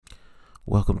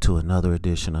Welcome to another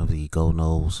edition of the Go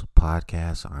Noles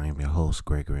podcast. I am your host,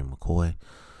 Gregory McCoy.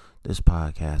 This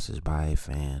podcast is by a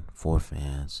fan, for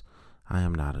fans. I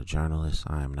am not a journalist.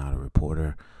 I am not a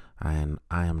reporter. I am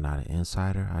not an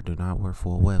insider. I do not work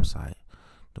for a website.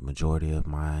 The majority of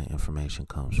my information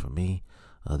comes from me.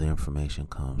 Other information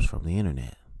comes from the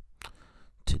internet.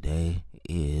 Today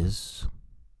is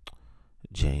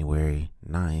January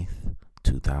 9th,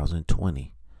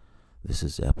 2020. This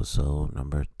is episode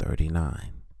number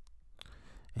 39.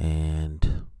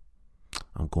 And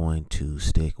I'm going to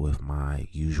stick with my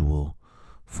usual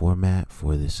format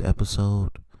for this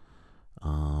episode,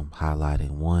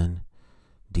 highlighting one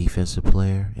defensive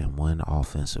player and one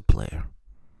offensive player.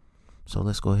 So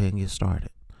let's go ahead and get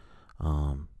started.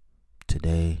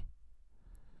 Today's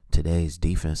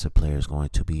defensive player is going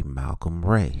to be Malcolm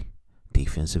Ray,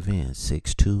 defensive end,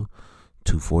 6'2",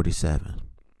 247.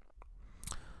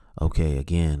 Okay,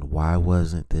 again, why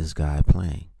wasn't this guy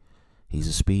playing? He's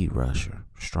a speed rusher,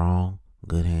 strong,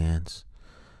 good hands.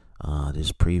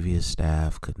 This previous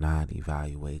staff could not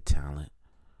evaluate talent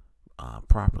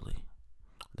properly.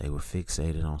 They were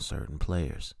fixated on certain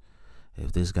players.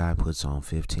 If this guy puts on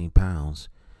 15 pounds,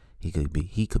 he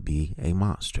could be a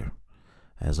monster.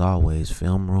 As always,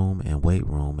 film room and weight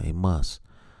room a must.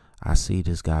 I see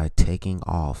this guy taking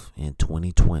off in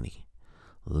 2020.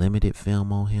 Limited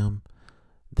film on him.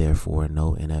 Therefore,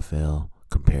 no NFL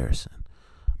comparison.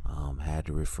 Had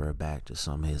to refer back to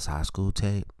some of his high school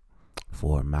tape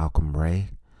for Malcolm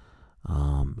Ray.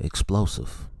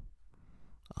 Explosive.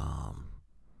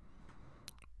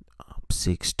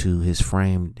 6'2", his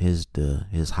frame, his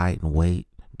height and weight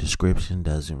description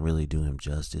doesn't really do him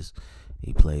justice.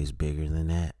 He plays bigger than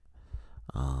that.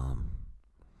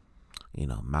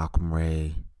 Malcolm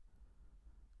Ray,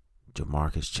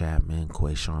 Jamarcus Chapman,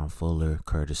 Quayshawn Fuller,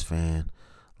 Curtis Fan.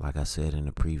 Like I said in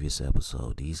the previous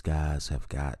episode, these guys have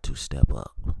got to step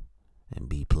up and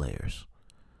be players.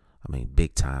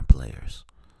 Big time players.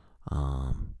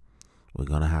 We're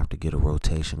going to have to get a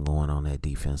rotation going on that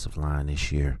defensive line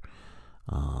this year.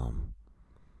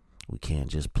 We can't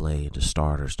just play the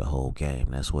starters the whole game.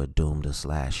 That's what doomed us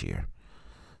last year.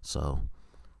 So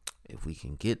if we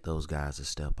can get those guys to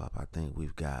step up, I think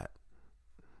we've got,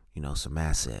 some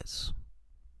assets.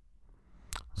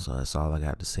 So that's all I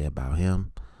got to say about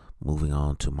him. Moving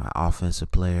on to my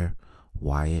offensive player,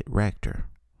 Wyatt Rector,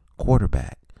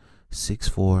 quarterback,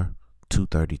 6'4",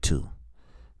 232.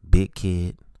 Big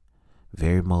kid,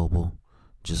 very mobile,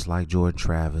 just like Jordan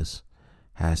Travis.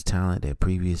 Has talent that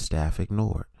previous staff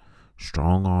ignored.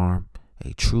 Strong arm,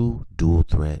 a true dual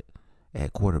threat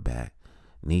at quarterback.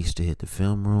 Needs to hit the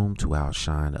film room to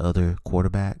outshine other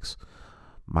quarterbacks.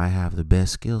 Might have the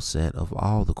best skill set of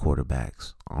all the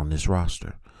quarterbacks on this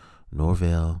roster.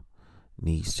 Norvell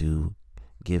needs to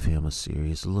give him a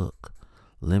serious look.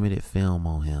 Limited film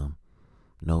on him.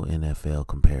 No NFL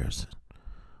comparison.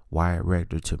 Wyatt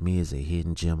Rector to me is a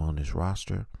hidden gem on this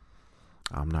roster.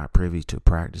 I'm not privy to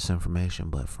practice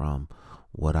information, but from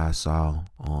what I saw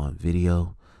on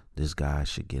video, this guy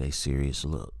should get a serious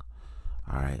look.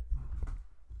 All right.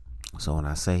 So when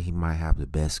I say he might have the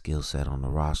best skill set on the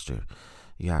roster,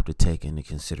 you have to take into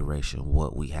consideration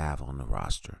what we have on the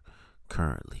roster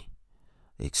currently,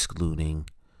 excluding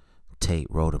Tate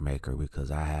Rodemaker, because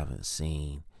I haven't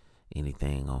seen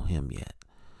anything on him yet.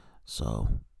 So,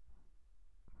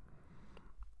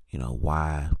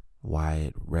 why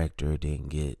Wyatt Rector didn't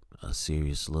get a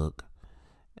serious look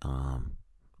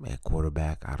at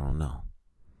quarterback, I don't know.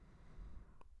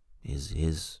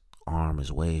 His arm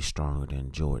is way stronger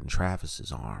than Jordan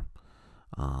Travis's arm.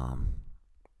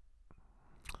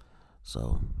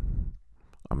 So,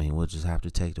 we'll just have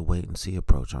to take the wait and see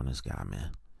approach on this guy,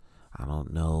 man. I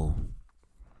don't know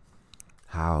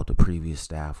how the previous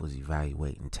staff was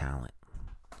evaluating talent,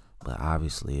 but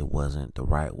obviously it wasn't the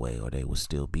right way, or they would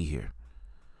still be here.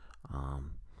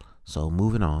 So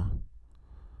moving on,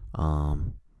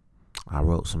 I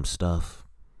wrote some stuff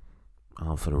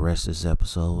for the rest of this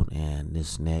episode, and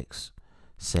this next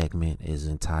segment is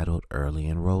entitled Early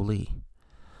Enrollee.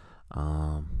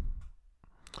 I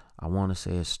want to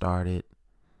say it started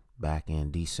back in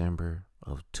December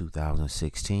of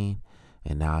 2016,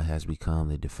 and now it has become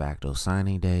the de facto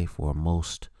signing day for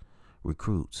most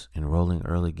recruits. Enrolling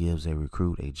early gives a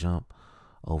recruit a jump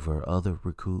over other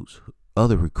recruits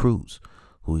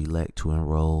who elect to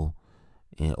enroll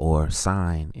or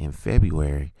sign in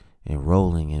February,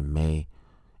 enrolling in May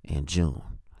and June,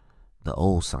 the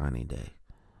old signing day.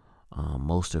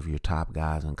 Most of your top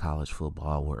guys in college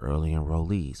football were early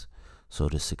enrollees, so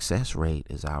the success rate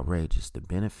is outrageous. The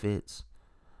benefits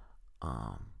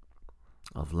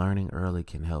of learning early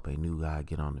can help a new guy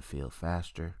get on the field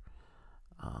faster.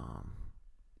 Um,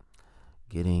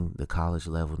 Getting the college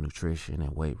level nutrition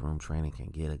and weight room training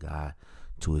can get a guy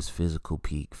to his physical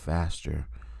peak faster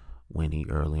when he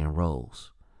early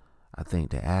enrolls. I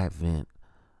think the advent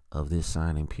of this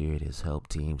signing period has helped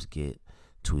teams get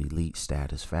to elite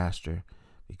status faster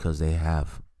because they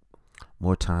have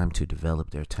more time to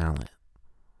develop their talent.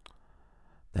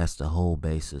 That's the whole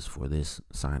basis for this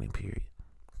signing period.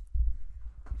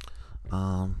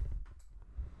 I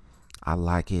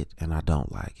like it and I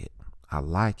don't like it. I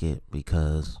like it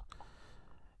because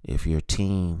if your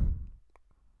team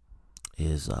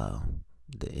is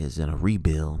in a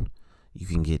rebuild, you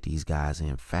can get these guys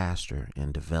in faster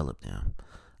and develop them.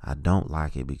 I don't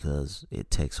like it because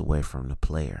it takes away from the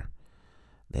player.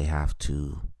 They have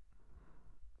to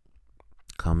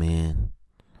come in,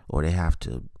 or they have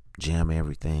to jam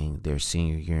everything their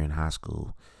senior year in high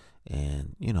school.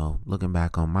 And, looking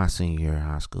back on my senior year in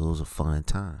high school, it was a fun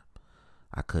time.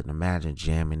 I couldn't imagine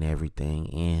jamming everything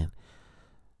in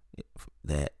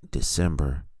that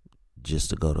December just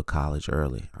to go to college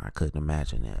early. I couldn't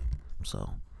imagine that.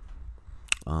 So,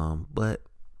 but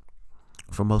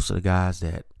for most of the guys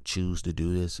that choose to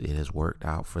do this, it has worked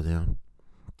out for them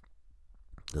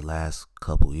the last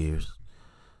couple years.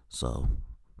 So,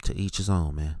 to each his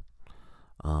own, man.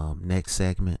 Next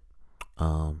segment.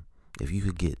 If you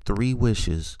could get 3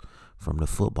 wishes from the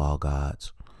football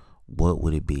gods, what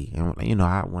would it be? And when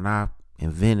I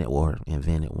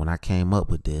came up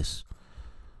with this,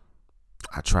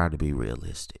 I tried to be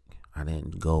realistic. I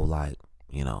didn't go like,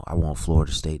 I want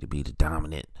Florida State to be the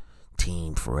dominant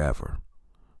team forever.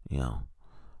 I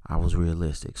was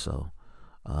realistic. So,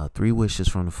 3 wishes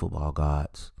from the football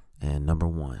gods. And number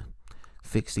 1,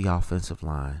 fix the offensive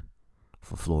line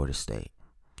for Florida State.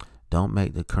 Don't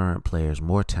make the current players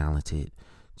more talented.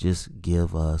 Just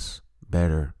give us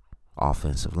better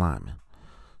offensive linemen.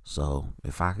 So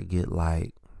if I could get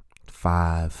like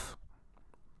 5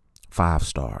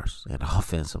 stars at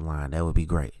offensive line, that would be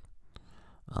great.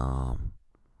 Or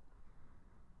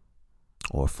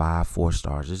 5 4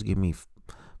 stars. Just give me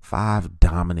 5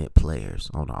 dominant players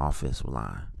on the offensive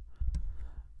line.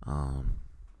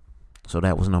 So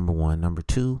that was number 1. Number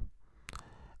 2,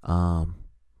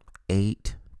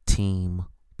 8-team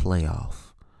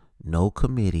playoff. No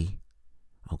committee.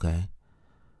 Okay.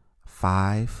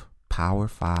 5 Power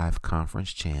 5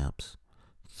 conference champs.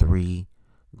 3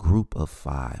 Group of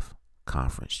 5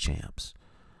 conference champs.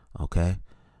 Okay.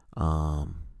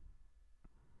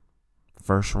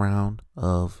 First round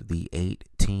of the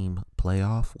 8-team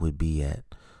playoff would be at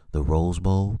the Rose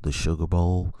Bowl, the Sugar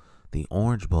Bowl, the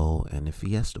Orange Bowl, and the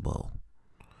Fiesta Bowl.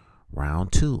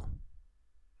 Round 2,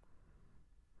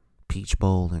 Peach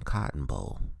Bowl and Cotton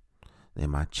Bowl.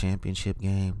 Then my championship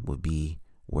game would be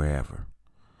wherever.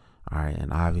 All right,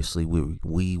 and obviously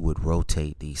we would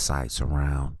rotate these sites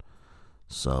around,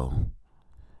 so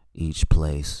each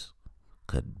place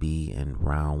could be in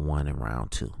round 1 and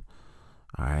round 2.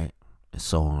 All right, and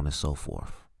so on and so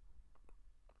forth.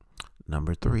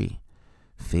 Number 3,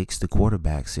 fix the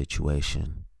quarterback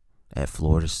situation at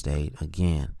Florida State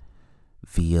again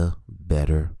via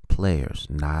better players,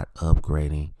 not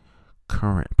upgrading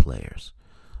current players.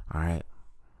 All right.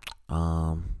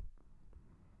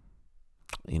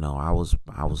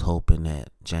 I was hoping that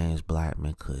James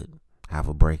Blackman could have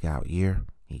a breakout year.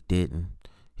 He didn't.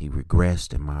 He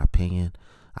regressed, in my opinion.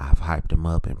 I've hyped him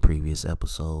up in previous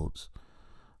episodes.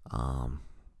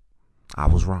 I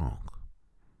was wrong.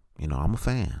 I'm a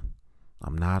fan.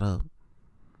 I'm not a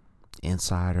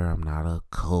insider. I'm not a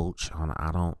coach.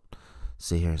 I don't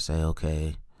sit here and say,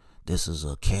 okay, this is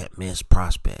a can't miss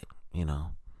prospect.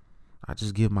 I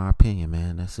just give my opinion,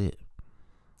 man. That's it.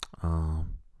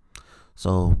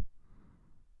 So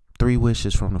 3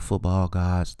 wishes from the football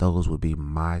gods. Those would be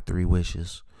my 3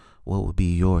 wishes. What would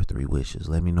be your 3 wishes?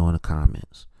 Let me know in the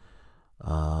comments.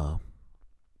 All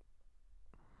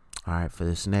right, for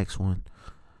this next one,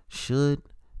 should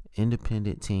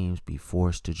independent teams be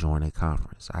forced to join a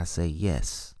conference? I say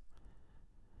yes,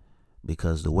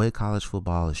 because the way college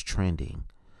football is trending,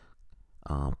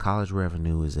 college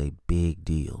revenue is a big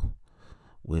deal,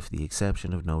 with the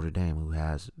exception of Notre Dame, who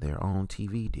has their own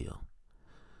TV deal.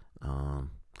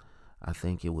 I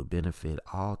think it would benefit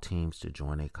all teams to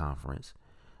join a conference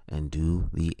and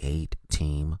do the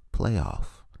 8-team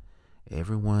playoff.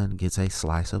 Everyone gets a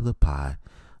slice of the pie.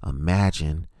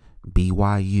 Imagine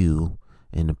BYU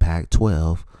in the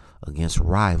Pac-12 against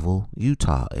rival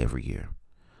Utah every year.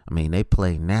 I mean, they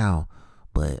play now,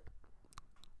 but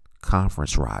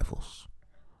conference rivals.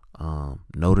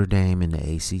 Notre Dame in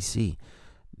the ACC.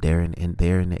 They're in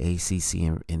the ACC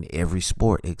in every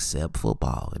sport except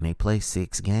football, and they play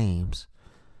 6 games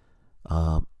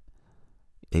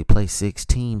they play 6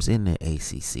 teams in the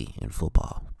ACC in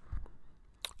football.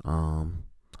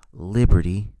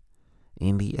 Liberty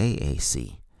in the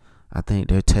AAC. I think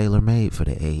they're tailor-made for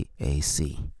the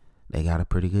AAC. They got a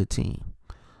pretty good team.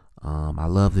 I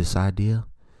love this idea.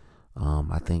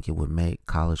 I think it would make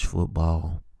college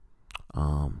football,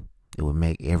 it would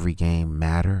make every game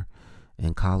matter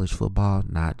in college football,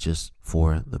 not just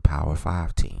for the Power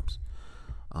 5 teams.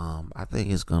 I think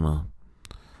it's gonna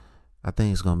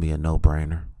be a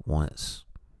no-brainer once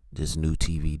this new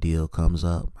TV deal comes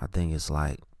up. I think it's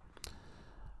like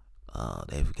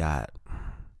they've got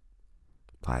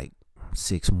like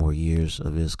 6 more years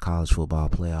of this college football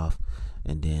playoff,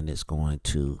 and then it's going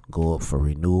to go up for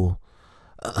renewal.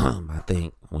 I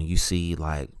think when you see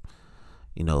like,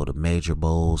 the major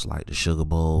bowls like the Sugar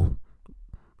Bowl,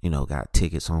 got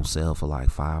tickets on sale for like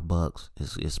 $5,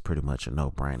 it's pretty much a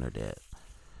no-brainer that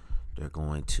they're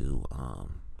going to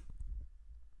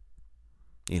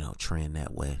trend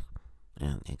that way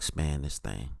and expand this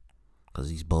thing, because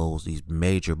these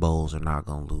major bowls are not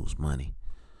going to lose money.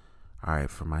 All right,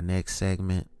 for my next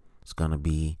segment, it's going to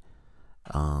be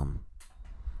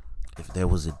if there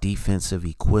was a defensive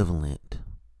equivalent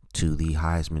to the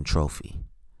Heisman Trophy.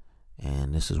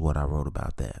 And this is what I wrote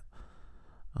about that.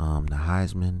 The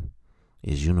Heisman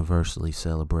is universally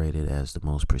celebrated as the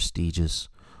most prestigious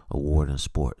award in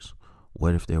sports.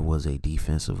 What if there was a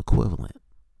defensive equivalent?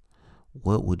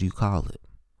 What would you call it?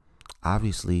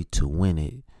 Obviously, to win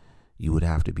it, you would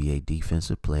have to be a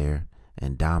defensive player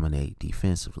and dominate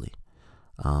defensively.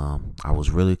 I was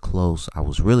really close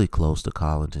to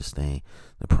calling this thing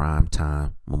the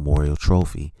Primetime Memorial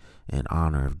Trophy in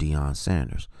honor of Deion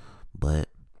Sanders. But,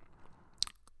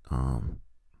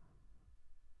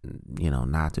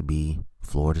 not to be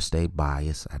Florida State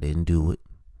biased, I didn't do it.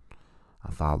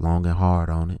 I thought long and hard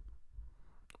on it.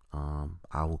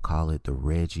 I will call it the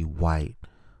Reggie White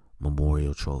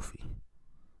Memorial Trophy.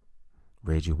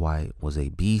 Reggie White was a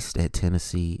beast at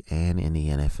Tennessee and in the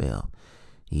NFL.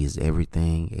 He is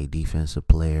everything a defensive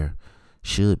player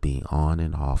should be on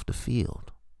and off the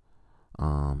field.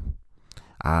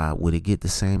 Would it get the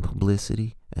same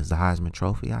publicity as the Heisman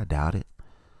Trophy? I doubt it,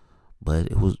 but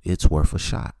it's worth a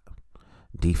shot.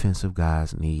 Defensive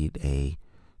guys need a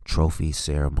trophy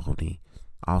ceremony.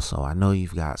 Also, I know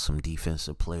you've got some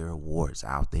defensive player awards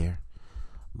out there,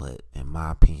 but in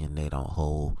my opinion, they don't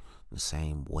hold the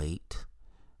same weight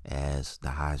as the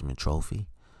Heisman Trophy.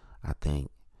 I think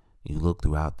you look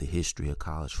throughout the history of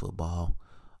college football,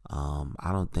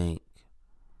 I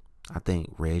think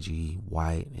Reggie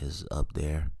White is up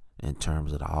there in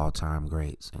terms of the all-time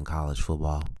greats in college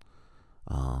football.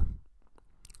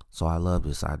 So I love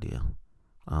this idea.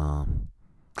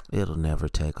 It'll never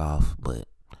take off, but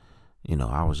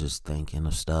I was just thinking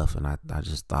of stuff, and I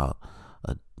just thought,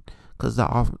 because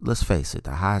let's face it,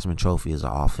 the Heisman Trophy is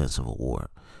an offensive award.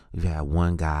 We've had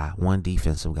one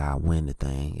defensive guy win the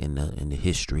thing in the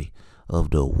history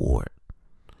of the award,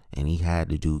 and he had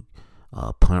to do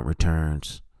punt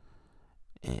returns,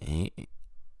 and he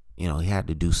had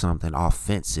to do something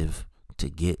offensive to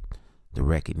get the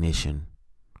recognition,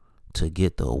 to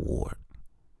get the award.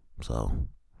 So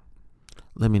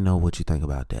let me know what you think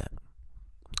about that.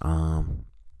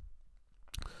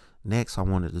 Next, I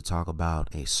wanted to talk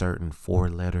about a certain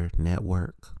 4-letter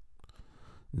network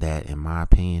that, in my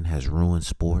opinion, has ruined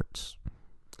sports.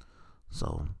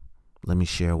 So let me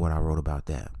share what I wrote about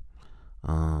that.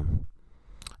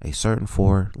 A certain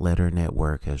 4-letter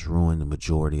network has ruined the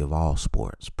majority of all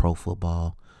sports: pro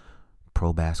football,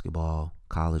 pro basketball,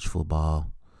 college football,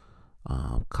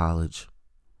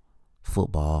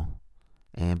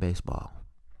 and baseball.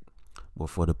 But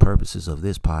for the purposes of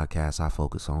this podcast, I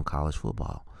focus on college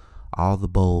football. All the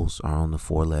bowls are on the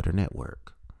 4-letter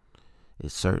network.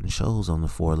 It's certain shows on the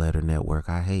 4-letter network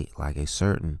I hate, like a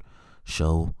certain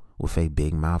show with a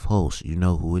big mouth host. You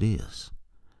know who it is.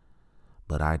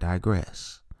 But I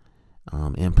digress.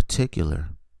 In particular,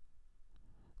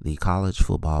 the college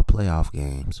football playoff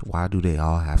games, why do they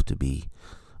all have to be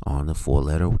on the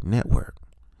 4-letter network?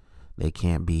 They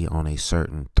can't be on a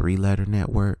certain 3-letter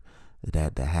network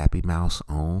that the Happy Mouse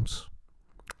owns,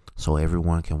 so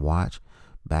everyone can watch.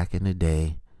 Back in the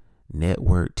day,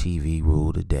 network TV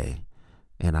ruled the day,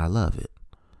 and I love it.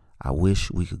 I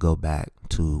wish we could go back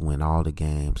to when all the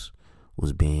games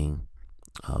was being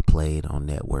played on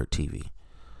network TV.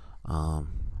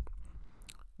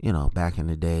 Back in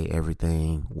the day,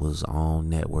 everything was on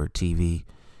network TV.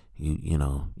 You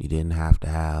didn't have to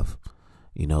have,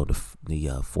 the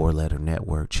 4-letter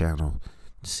network channel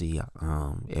to see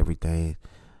everything.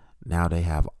 Now they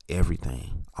have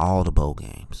everything, all the bowl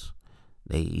games.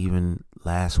 They even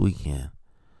last weekend,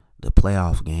 the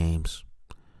playoff games,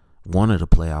 one of the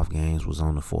playoff games was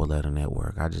on the 4-letter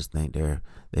network. I just think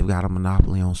they've got a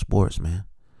monopoly on sports, man.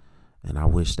 And I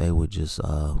wish they would just,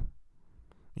 the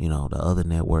other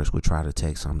networks would try to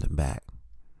take something back.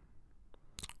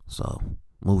 So,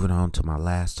 moving on to my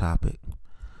last topic.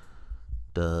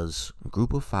 Does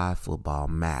Group of 5 football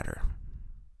matter?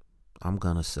 I'm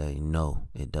going to say no,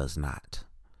 it does not.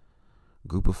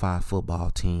 Group of 5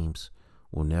 football teams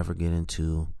will never get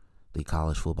into the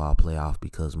college football playoff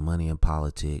because money and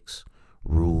politics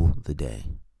rule the day.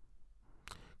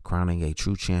 Crowning a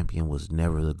true champion was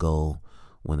never the goal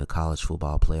when the college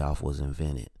football playoff was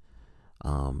invented.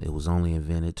 It was only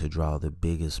invented to draw the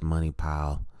biggest money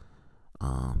pile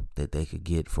that they could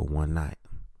get for one night.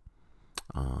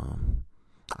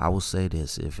 I will say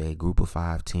this: if a Group of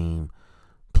 5 team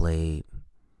played,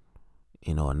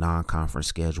 a non-conference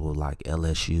schedule like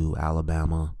LSU,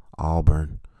 Alabama,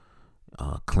 Auburn,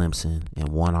 Clemson, and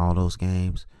won all those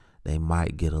games, they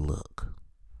might get a look.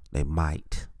 They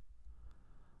might.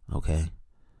 Okay?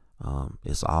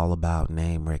 It's all about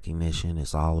name recognition.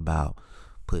 It's all about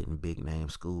putting big name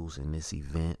schools in this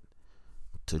event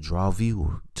to draw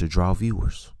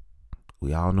viewers.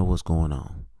 We all know what's going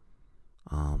on.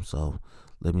 So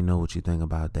let me know what you think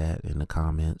about that in the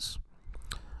comments.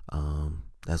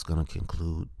 That's going to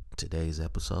conclude today's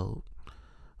episode.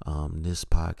 This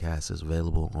podcast is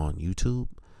available on YouTube,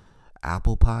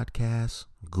 Apple Podcasts,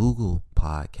 Google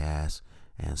Podcasts,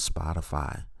 and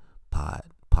Spotify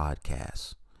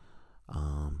Podcasts.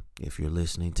 If you're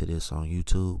listening to this on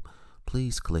YouTube,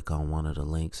 please click on one of the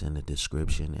links in the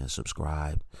description and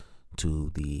subscribe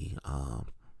to the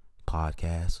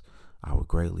podcast. I would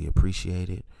greatly appreciate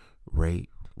it. Rate,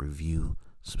 review,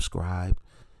 subscribe.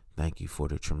 Thank you for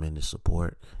the tremendous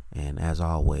support. And as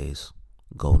always,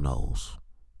 go Noles.